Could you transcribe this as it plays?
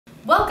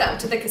Welcome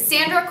to the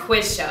Cassandra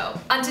Quiz Show.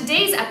 On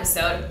today's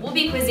episode, we'll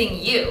be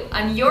quizzing you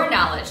on your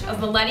knowledge of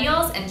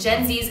millennials and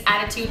Gen Z's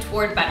attitude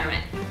toward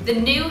betterment, the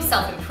new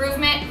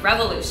self-improvement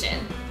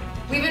revolution.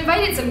 We've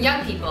invited some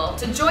young people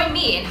to join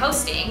me in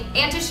hosting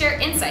and to share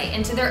insight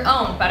into their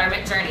own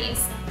betterment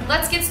journeys.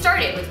 Let's get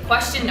started with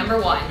question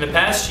number 1. In the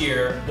past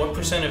year, what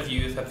 % of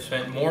youth have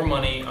spent more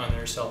money on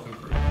their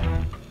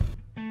self-improvement?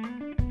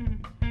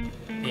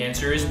 The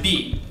answer is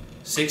B,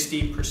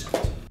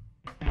 60%.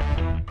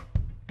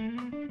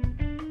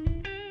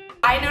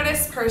 I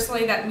noticed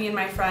personally that me and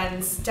my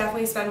friends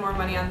definitely spend more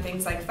money on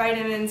things like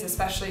vitamins,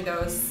 especially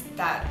those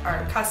that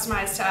are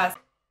customized to us.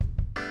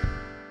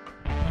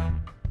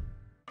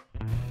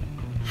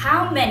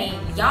 How many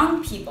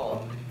young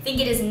people think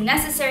it is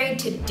necessary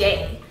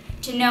today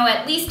to know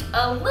at least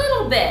a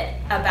little bit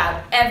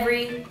about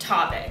every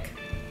topic?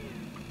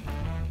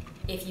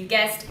 If you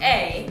guessed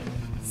A,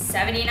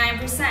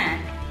 79%,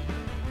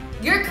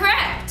 you're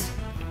correct.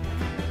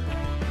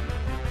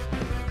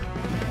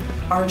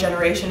 Our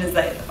generation is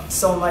that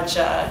so much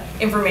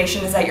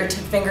information is at your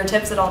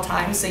fingertips at all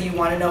times, so you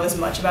want to know as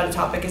much about a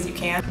topic as you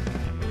can.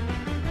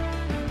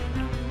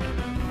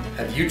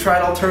 Have you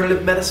tried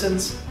alternative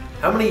medicines?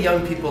 How many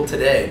young people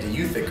today do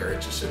you think are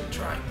interested in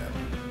trying them?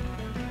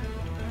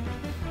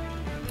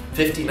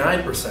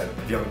 59%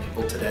 of young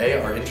people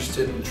today are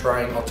interested in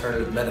trying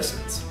alternative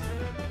medicines.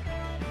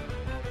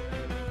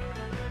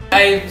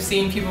 I've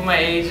seen people my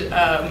age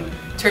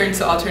turn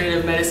to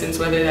alternative medicines,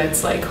 whether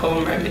that's like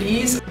home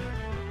remedies.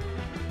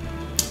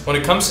 When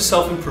it comes to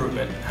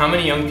self-improvement, how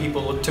many young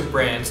people look to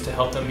brands to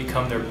help them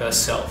become their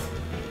best self?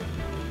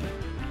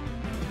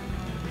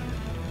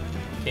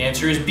 The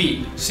answer is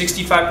B.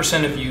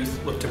 65% of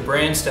youth look to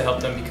brands to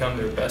help them become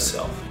their best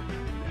self.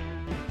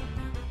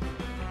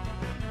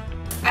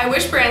 I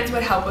wish brands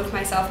would help with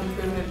my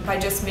self-improvement by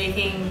just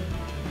making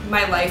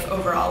my life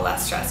overall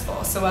less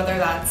stressful. So whether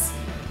that's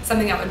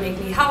something that would make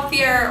me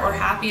healthier or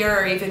happier,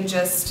 or even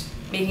just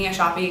making a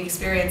shopping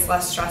experience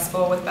less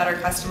stressful with better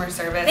customer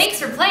service. Thanks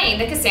for playing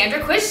the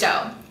Cassandra Quiz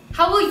Show.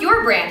 How will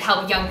your brand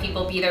help young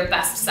people be their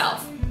best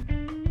self?